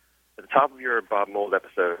said. At the top of your Bob Mould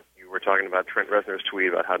episode, you were talking about Trent Reznor's tweet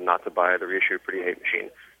about how not to buy the reissued Pretty Hate Machine.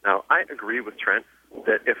 Now, I agree with Trent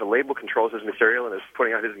that if a label controls his material and is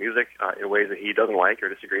putting out his music in ways that he doesn't like or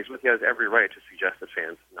disagrees with, he has every right to suggest that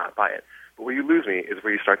fans not buy it. But where you lose me is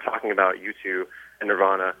where you start talking about U2 and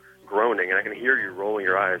Nirvana groaning, and I can hear you rolling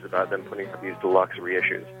your eyes about them putting out these deluxe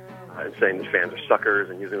reissues and saying that fans are suckers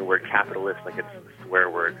and using the word capitalist like it's a swear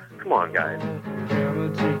word. Come on, guys.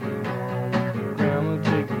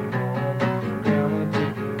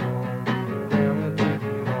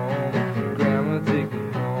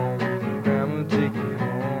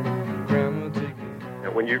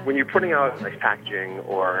 When you're putting out nice packaging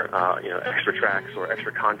or extra tracks or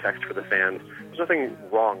extra context for the fans, there's nothing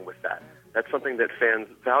wrong with that. That's something that fans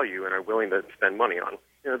value and are willing to spend money on.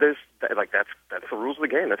 That's the rules of the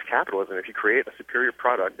game. That's capitalism. If you create a superior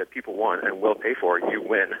product that people want and will pay for, you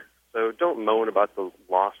win. So don't moan about the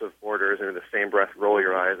loss of orders and in the same breath roll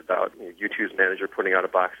your eyes about U2's manager putting out a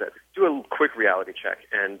box set. Do a quick reality check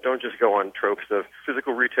and don't just go on tropes of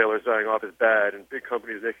physical retailers dying off is bad and big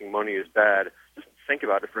companies making money is bad. Just think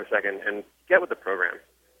about it for a second and get with the program.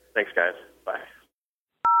 Thanks, guys. Bye.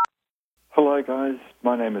 Hello, guys.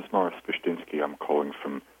 My name is Morris Bushdinsky. I'm calling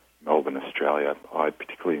from Melbourne, Australia. I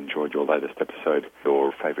particularly enjoyed your latest episode,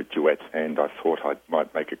 your favourite duets, and I thought I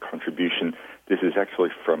might make a contribution. This is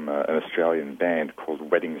actually from an Australian band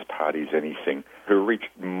called Weddings, Parties, Anything, who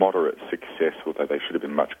reached moderate success, although they should have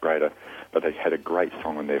been much greater. But they had a great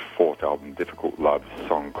song on their fourth album, Difficult Love,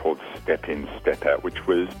 song called Step In, Step Out, which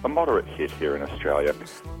was a moderate hit here in Australia.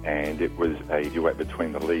 And it was a duet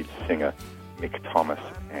between the lead singer, Mick Thomas,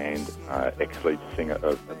 and ex-lead singer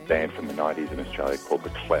of a band from the 90s in Australia called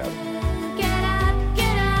The Cloud. Get up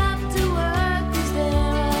to work, 'cause there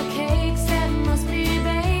are cakes that must be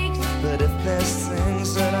baked. But if there's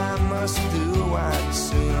things that I must do, I'd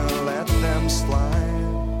sooner let them slide.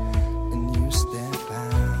 And you step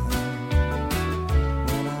out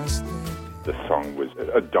when I step in. The song was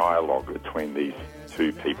a dialogue between these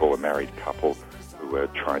two people, a married couple, who were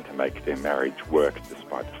trying to make their marriage work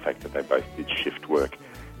despite the fact that they both did shift work.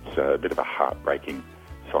 It's a bit of a heartbreaking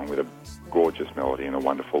song with a gorgeous melody and a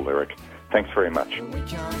wonderful lyric. Thanks very much. We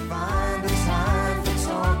can't find the time for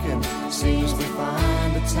talking. Seems we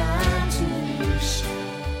find the time to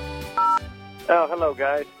Oh, hello,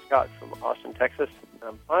 guys. Scott from Austin, Texas.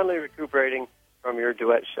 I'm finally recuperating from your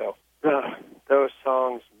duet show. Those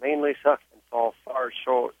songs mainly suck and fall far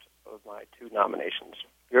short of my two nominations.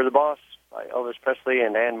 You're the Boss by Elvis Presley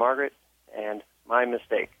and Anne Margaret, and My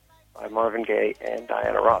Mistake by Marvin Gaye and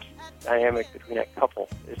Diana Ross. Dynamic between that couple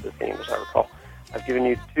is the theme, as I recall. I've given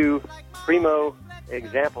you two primo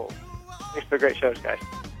examples. Thanks for the great shows, guys.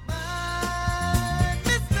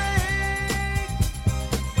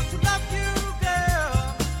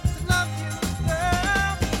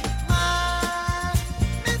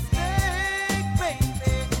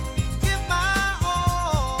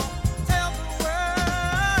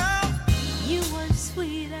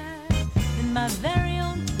 My very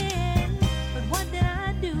own kin, but what did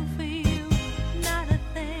I do for you? Not a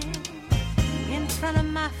thing. In front of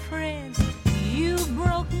my friends, you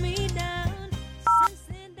broke me down.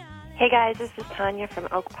 Hey guys, this is Tanya from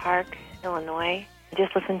Oak Park, Illinois.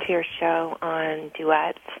 Just listened to your show on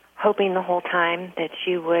duets, hoping the whole time that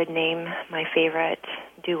you would name my favorite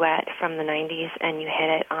duet from the 90s, and you hit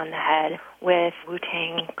it on the head with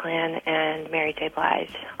Wu-Tang, Glen, and Mary J.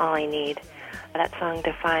 Blige, All I Need. That song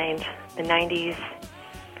defined the 90s,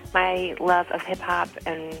 my love of hip-hop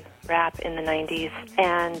and rap in the 90s,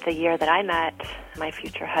 and the year that I met my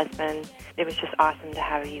future husband. It was just awesome to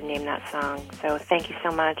have you name that song. So thank you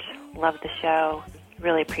so much. Love the show.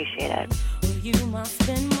 Really appreciate it. You must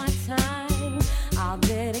spend my time. I'll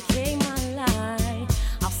dedicate my life.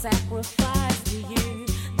 I'll sacrifice to you.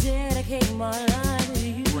 Dedicate my life to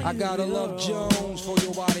you. I gotta love Jones for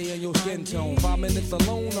your body and your skin tone. 5 minutes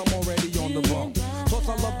alone, I'm already on the road. Plus,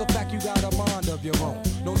 I love the fact you got a mind of your own.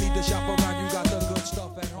 No need to shop around, you got the good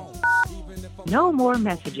stuff at home. No more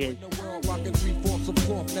messages.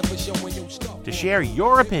 To share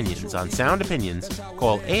your opinions on Sound Opinions,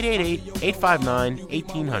 call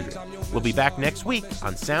 888-859-1800. We'll be back next week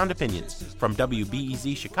on Sound Opinions from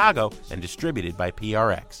WBEZ Chicago and distributed by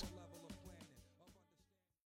PRX.